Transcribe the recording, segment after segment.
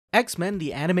X-Men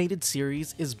the Animated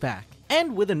Series is back,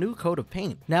 and with a new coat of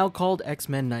paint. Now called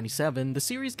X-Men 97, the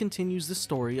series continues the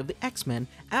story of the X-Men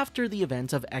after the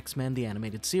events of X-Men the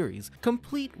Animated Series,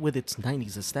 complete with its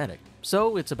 90s aesthetic.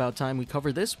 So it's about time we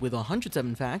cover this with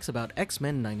 107 facts about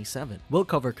X-Men 97. We'll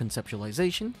cover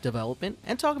conceptualization, development,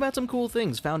 and talk about some cool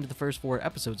things found in the first 4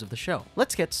 episodes of the show.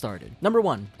 Let's get started. Number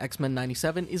 1. X-Men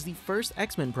 97 is the first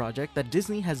X-Men project that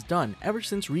Disney has done ever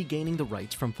since regaining the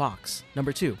rights from Fox.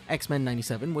 Number 2. X-Men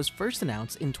 97 was first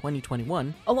announced in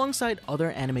 2021 alongside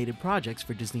other animated projects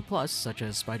for Disney Plus, such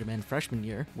as Spider-Man Freshman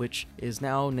Year, which is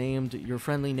now named Your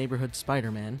Friendly Neighborhood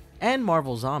Spider-Man, and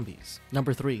Marvel Zombies.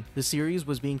 Number 3. The series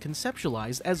was being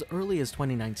conceptualized as early as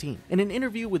 2019. In an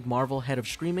interview with Marvel head of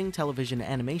streaming television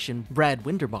animation Brad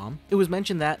Winderbaum, it was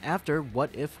mentioned that after What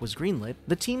If was greenlit,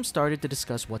 the team started to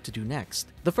discuss what to do next.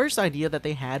 The first idea that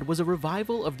they had was a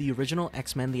revival of the original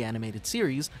X-Men the Animated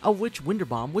Series, of which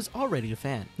Winderbaum was already a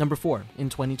fan. Number 4. In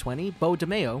 2020, Bo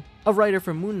DeMeo, a writer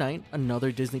for Moon Knight,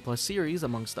 another Disney Plus series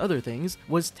amongst other things,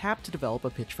 was tapped to develop a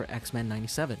pitch for X-Men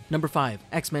 97. Number 5.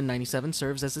 X-Men 97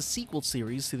 serves as a sequel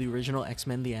series to the original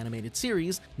X-Men the Animated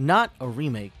Series, not a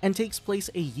remake, and takes place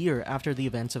a year after the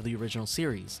events of the original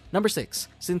series. Number 6.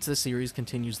 Since the series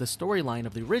continues the storyline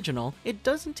of the original, it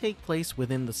doesn't take place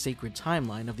within the sacred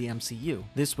timeline of the MCU.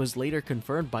 This was later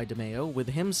confirmed by DeMeo, with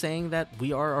him saying that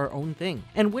we are our own thing,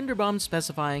 and Winderbaum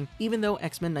specifying, even though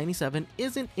X-Men 97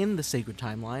 isn't in the sacred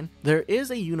timeline, there is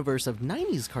a universe of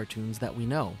 90s cartoons that we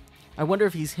know. I wonder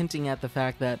if he's hinting at the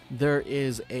fact that there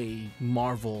is a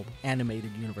Marvel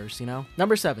animated universe, you know?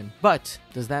 Number 7. But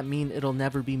does that mean it'll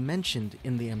never be mentioned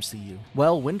in the MCU?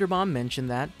 Well, Winderbaum mentioned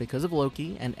that because of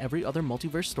Loki and every other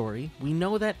multiverse story, we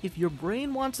know that if your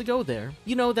brain wants to go there,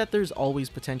 you know that there's always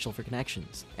potential for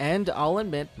connections. And I'll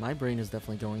admit, my brain is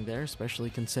definitely going there, especially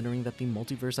considering that the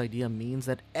multiverse idea means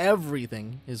that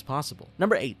everything is possible.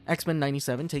 Number 8. X-Men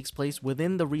 97 takes place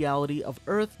within the reality of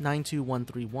Earth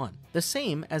 92131, the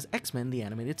same as X-Men the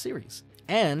Animated Series,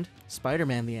 and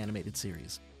Spider-Man the Animated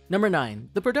Series. Number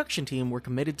 9. The production team were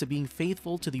committed to being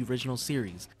faithful to the original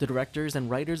series. The directors and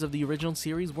writers of the original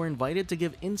series were invited to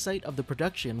give insight of the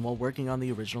production while working on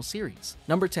the original series.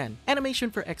 Number 10. Animation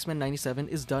for X-Men 97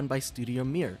 is done by Studio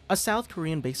Mir, a South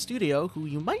Korean-based studio who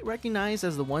you might recognize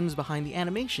as the ones behind the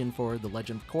animation for The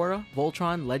Legend of Korra,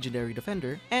 Voltron, Legendary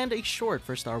Defender, and a short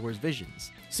for Star Wars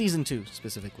Visions. Season 2,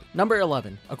 specifically. Number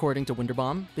 11. According to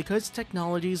Winderbaum, because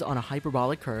technology's on a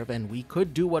hyperbolic curve and we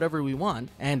could do whatever we want,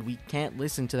 and we can't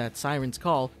listen to that siren's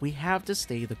call, we have to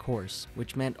stay the course,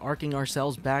 which meant arcing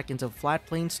ourselves back into flat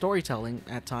plane storytelling,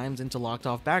 at times into locked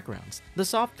off backgrounds, the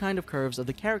soft kind of curves of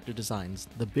the character designs,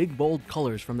 the big bold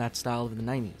colors from that style of the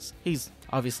 90s. He's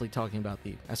obviously talking about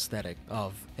the aesthetic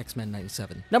of X-Men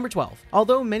 97. Number 12.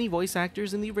 Although many voice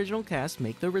actors in the original cast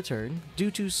make their return, due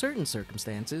to certain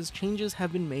circumstances, changes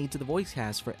have been made to the voice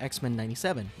cast for X-Men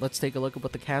 97. Let's take a look at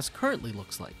what the cast currently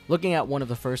looks like. Looking at one of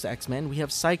the first X-Men, we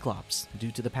have Cyclops.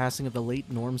 Due to the passing of the late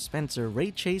Norm Spencer,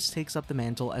 Ray Chase takes up the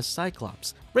mantle as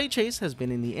Cyclops. Ray Chase has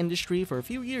been in the industry for a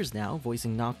few years now,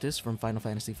 voicing Noctis from Final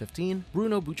Fantasy XV,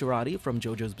 Bruno Bucciarati from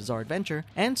JoJo's Bizarre Adventure,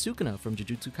 and Sukuna from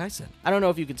Jujutsu Kaisen. I don't know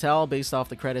if you could tell based off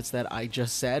the credits that I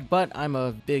just said, but I'm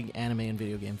a big anime and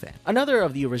video game fan. Another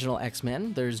of the original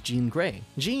X-Men, there's Jean Grey.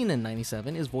 Jean in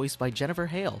 97 is voiced by Jennifer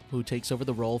Hale, who takes over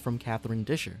the role from Catherine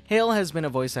Disher. Hale has been a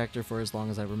voice actor for as long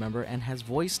as I remember and has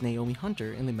voiced Naomi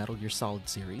Hunter in the Metal Gear Solid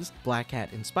series, Black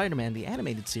Cat in Spider-Man the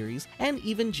Animated Series, and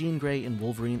even Jean Grey in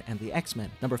Wolverine and the X-Men.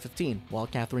 Number 15. While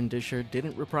Catherine Disher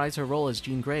didn't reprise her role as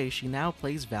Jean Grey, she now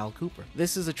plays Val Cooper.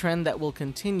 This is a trend that will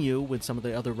continue with some of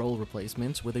the other role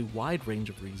replacements, with a wide range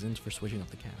of reasons for switching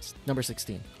up the cast. Number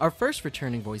 16. Our first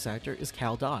returning voice actor is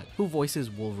Cal Dodd, who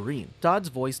voices Wolverine. Dodd's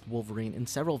voiced Wolverine in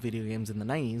several video games in the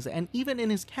 90s, and even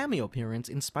in his cameo appearance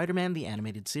in Spider-Man the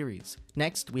Animated Series.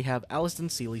 Next, we have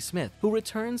Alliston Seeley Smith, who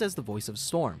returns as the voice of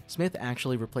Storm. Smith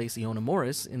actually replaced Iona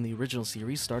Morris in the original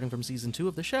series starting from season 2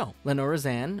 of the show. Lenora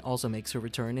Zan also makes her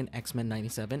return in X-Men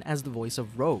 97 as the voice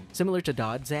of Rogue. Similar to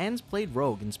Dodd, Zan's played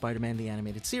Rogue in Spider-Man the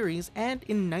Animated Series and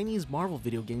in 90s Marvel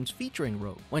video games featuring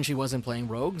Rogue. When she wasn't playing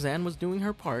Rogue, Zan was doing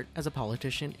her part as a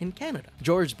politician in Canada.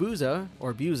 George Buza,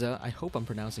 or Buza, I hope I'm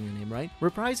pronouncing your name right,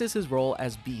 reprises his role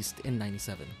as Beast in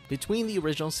 97. Between the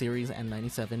original series and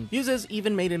 97, Buza's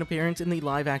even made an appearance in the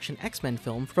live-action X-Men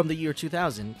film from the year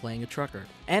 2000, playing a trucker,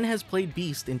 and has played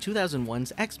Beast in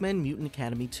 2001's X-Men Mutant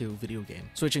Academy 2 video game.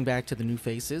 Switching back to the new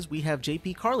faces, we have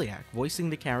J.P. Karliak voicing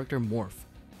the character Morph.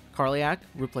 Karliak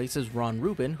replaces Ron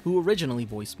Rubin, who originally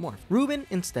voiced Morph. Rubin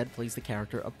instead plays the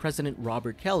character of President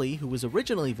Robert Kelly, who was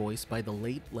originally voiced by the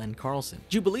late Len Carlson.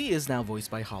 Jubilee is now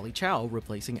voiced by Holly Chow,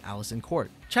 replacing Allison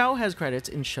Court. Chow has credits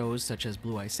in shows such as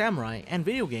Blue Eye Samurai and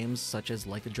video games such as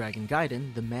Like a Dragon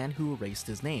Gaiden, The Man Who Erased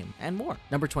His Name, and more.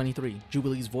 Number 23.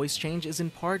 Jubilee's voice change is in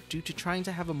part due to trying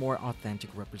to have a more authentic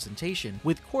representation,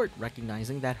 with Court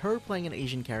recognizing that her playing an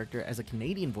Asian character as a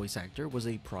Canadian voice actor was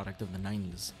a product of the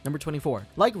 90s. Number 24.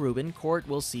 Like Rubin, Court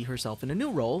will see herself in a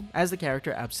new role as the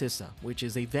character Abscissa, which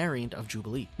is a variant of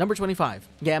Jubilee. Number 25.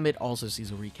 Gambit also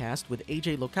sees a recast, with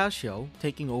AJ Locascio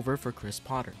taking over for Chris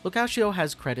Potter. Locascio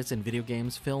has credits in video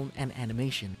games, film, and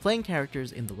animation, playing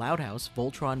characters in The Loud House,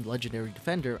 Voltron Legendary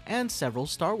Defender, and several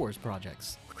Star Wars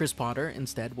projects. Chris Potter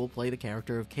instead will play the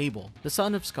character of Cable, the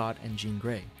son of Scott and Jean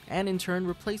Grey, and in turn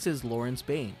replaces Lawrence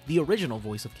Bain, the original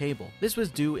voice of Cable. This was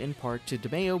due in part to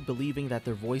DeMeo believing that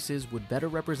their voices would better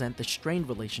represent the strained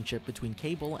relationship between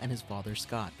Cable and his father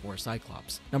Scott, or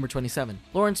Cyclops. Number 27.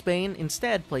 Lawrence Bain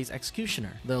instead plays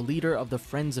Executioner, the leader of the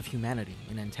Friends of Humanity,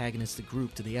 an antagonistic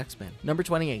group to the X-Men. Number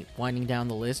 28. Winding down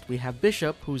the list, we have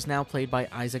Bishop, who's now played by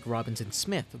Isaac Robinson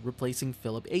Smith, replacing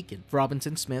Philip Aiken.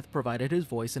 Robinson Smith provided his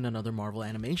voice in another Marvel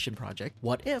animation project,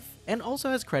 What If, and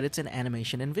also has credits in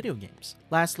animation and video games.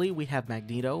 Lastly, we have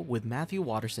Magneto, with Matthew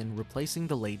Watterson replacing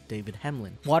the late David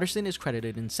Hemlin. Watterson is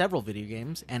credited in several video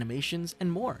games, animations,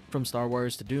 and more, from Star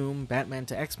Wars to Doom, Batman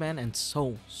to X-Men, and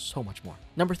so much more.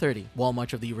 Number 30. While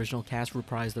much of the original cast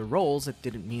reprised their roles, it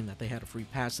didn't mean that they had a free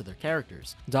pass to their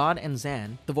characters. Dodd and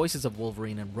Zan, the voices of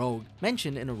Wolverine and Rogue,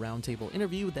 mentioned in a roundtable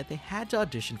interview that they had to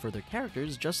audition for their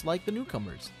characters just like the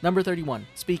newcomers. Number 31.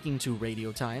 Speaking to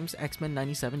Radio Times, X-Men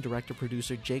 97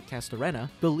 director-producer Jake Castorena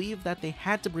believed that they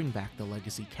had to bring back the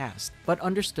legacy cast, but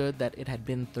understood that it had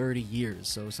been 30 years,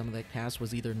 so some of that cast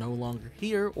was either no longer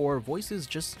here or voices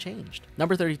just changed.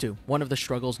 Number 32. One of the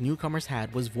struggles newcomers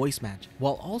had was voice match,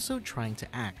 while also trying to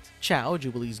act. Chow,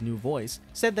 Jubilee's new voice,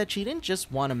 said that she didn't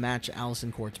just want to match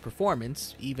Allison Court's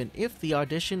performance, even if the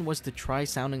audition was to try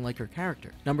sounding like her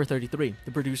character. Number 33.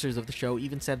 The producers of the show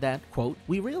even said that, quote,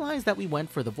 "We realized that we went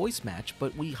for the voice match,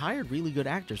 but we hired really good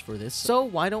actors for this, so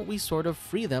why don't we sort of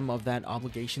free them of that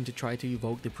obligation to try to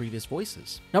evoke the previous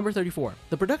voices?" Number 34.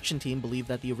 The production team believed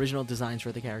that the original designs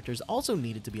for the characters also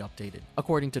needed to be updated.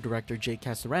 According to director Jake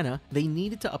Castorena, they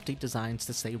needed to update designs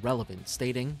to stay relevant,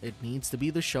 stating, "It needs to be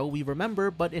the show we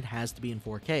remember, but it has to be in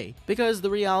 4K. Because the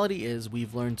reality is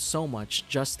we've learned so much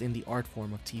just in the art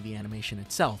form of TV animation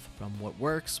itself, from what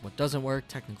works, what doesn't work,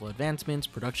 technical advancements,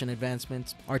 production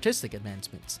advancements, artistic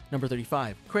advancements." Number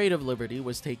 35. Creative liberty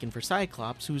was taken for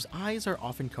Cyclops, whose eyes are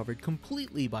often covered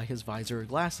completely by his visor or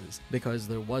glasses. Because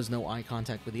there was no eye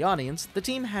contact with the audience, the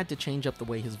team had to change up the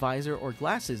way his visor or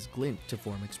glasses glint to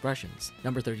form expressions.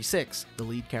 Number 36. The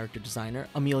lead character designer,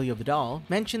 Amelia Vidal,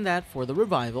 mentioned that for the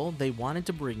revival, they wanted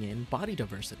to bring in body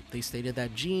diversity. They stated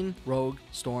that Jean, Rogue,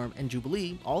 Storm, and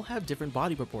Jubilee all have different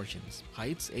body proportions,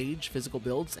 heights, age, physical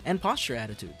builds, and posture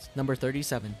attitudes. Number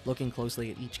 37. Looking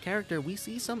closely at each character, we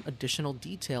see some additional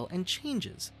detail and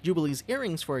changes. Jubilee's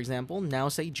earrings, for example, now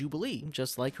say Jubilee,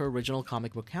 just like her original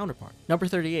comic book counterpart. Number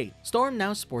 38. Storm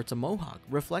now sports a mohawk,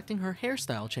 reflecting her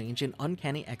hairstyle change in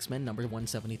Uncanny X-Men number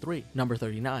 173. Number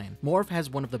 39. Morph has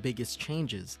one of the biggest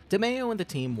changes. DeMeo and the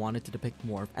team wanted to depict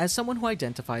Morph as someone who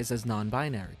identifies as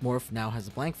non-binary. Morph now has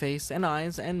a blank face and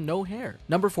eyes and no hair.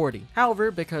 Number 40.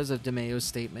 However, because of DeMeo's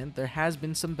statement, there has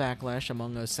been some backlash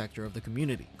among a sector of the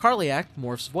community. Karliak,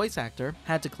 Morph's voice actor,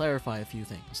 had to clarify a few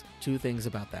things. Two things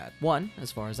about that. One,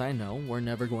 as far as I know, we're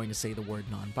never going to say the word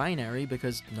non-binary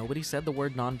because nobody said the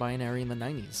word non-binary in the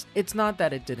 90s. It's not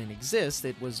that it didn't exist,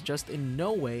 it was just in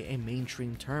no way a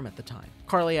mainstream term at the time.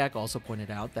 Karliak also pointed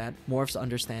out that Morph's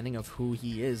understanding of who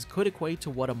he is could equate to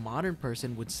what a modern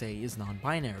person would say is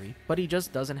non-binary, but he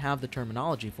just doesn't have the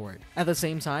terminology for it. At the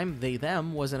same time,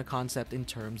 they/them wasn't a concept in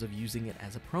terms of using it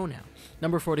as a pronoun.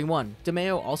 Number 41.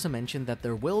 DeMeo also mentioned that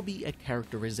there will be a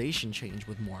characterization change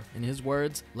with Morph. In his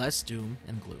words, less doom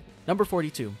and gloom. Number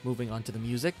 42. Moving on to the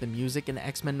music in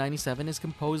X-Men 97 is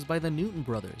composed by the Newton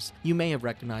Brothers. You may have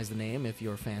recognized the name if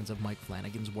you're fans of Mike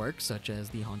Flanagan's work, such as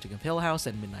The Haunting of Hill House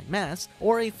and Midnight Mass,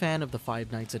 or a fan of the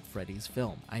Five Nights at Freddy's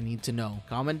film. I need to know.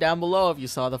 Comment down below if you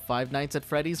saw the Five Nights at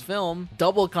Freddy's film.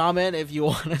 Double comment if you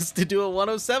want us to do a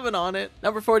 107 on it.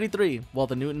 Number 43. While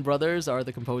the Newton Brothers are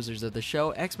the composers of the show,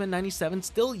 X-Men 97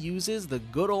 still uses the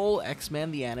good old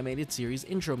X-Men the Animated Series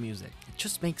intro music. It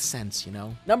just makes sense, you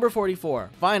know? Number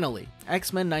 44. Finally,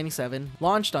 X-Men 97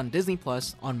 launched on Disney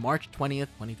Plus on March 20th,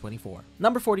 2024.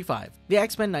 Number 45. The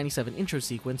X-Men 97 intro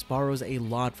sequence borrows a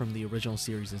lot from the original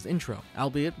series' intro,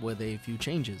 albeit with a few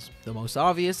changes. The most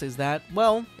obvious is that,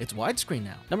 well, it's widescreen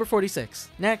now. Number 46.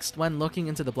 Next, when looking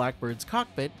into the Blackbird's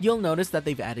cockpit, you'll notice that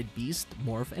they've added Beast,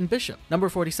 Morph, and Bishop. Number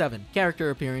 47. Character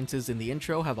appearances in the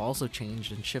intro have also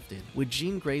changed and shifted, with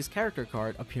Jean Grey's character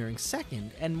card appearing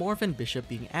second and Morph and Bishop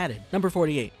being added. Number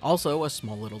 48. Also a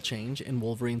small little change in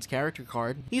Wolverine's character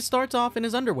card. He starts off in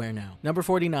his underwear now. Number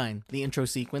 49. The intro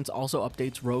sequence also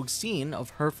updates Rogue's scene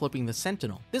of her flipping the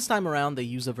Sentinel. This time around, they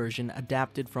use a version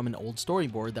adapted from an old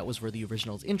storyboard that was for the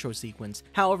original's intro sequence,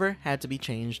 however, had to be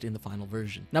changed in the final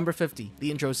version. Number 50.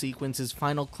 The intro sequence's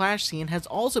final clash scene has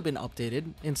also been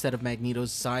updated. Instead of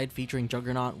Magneto's side featuring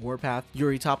Juggernaut, Warpath,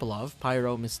 Yuri Topolov,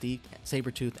 Pyro, Mystique,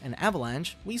 Sabretooth, and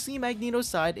Avalanche, we see Magneto's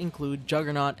side include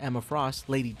Juggernaut, Emma Frost,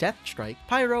 Lady Deathstrike,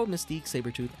 Pyro, Mystique,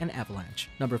 Sabretooth, and Avalanche.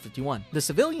 Number 51. The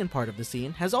civilian part of the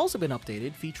scene has also been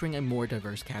updated, featuring a more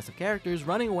diverse cast of characters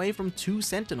running away from two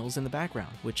Sentinels in the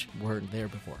background, which weren't there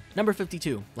before. Number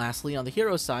 52. Lastly, on the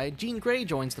hero side, Jean Grey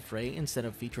joins the fray instead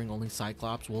of featuring only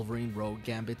Cyclops, Wolverine, Rogue,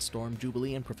 Gambit, Storm,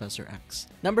 Jubilee, and Professor X.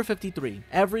 Number 53.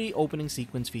 Every opening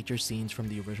sequence features scenes from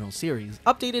the original series,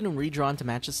 updated and redrawn to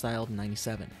match the style of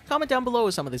 97. Comment down below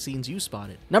some of the scenes you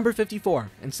spotted. Number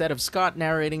 54. Instead of Scott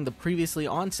narrating the previously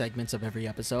on segments of every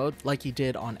episode, like he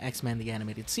did on X-Men the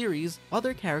Animated Series,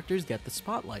 other characters get the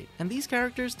spotlight, and these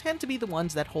characters tend to be the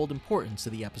ones that hold importance to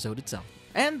the episode itself.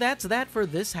 And that's that for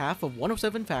this half of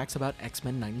 107 Facts about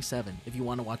X-Men 97. If you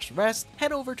want to watch the rest,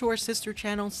 head over to our sister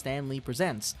channel, Stan Lee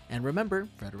Presents. And remember,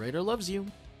 Frederator loves you.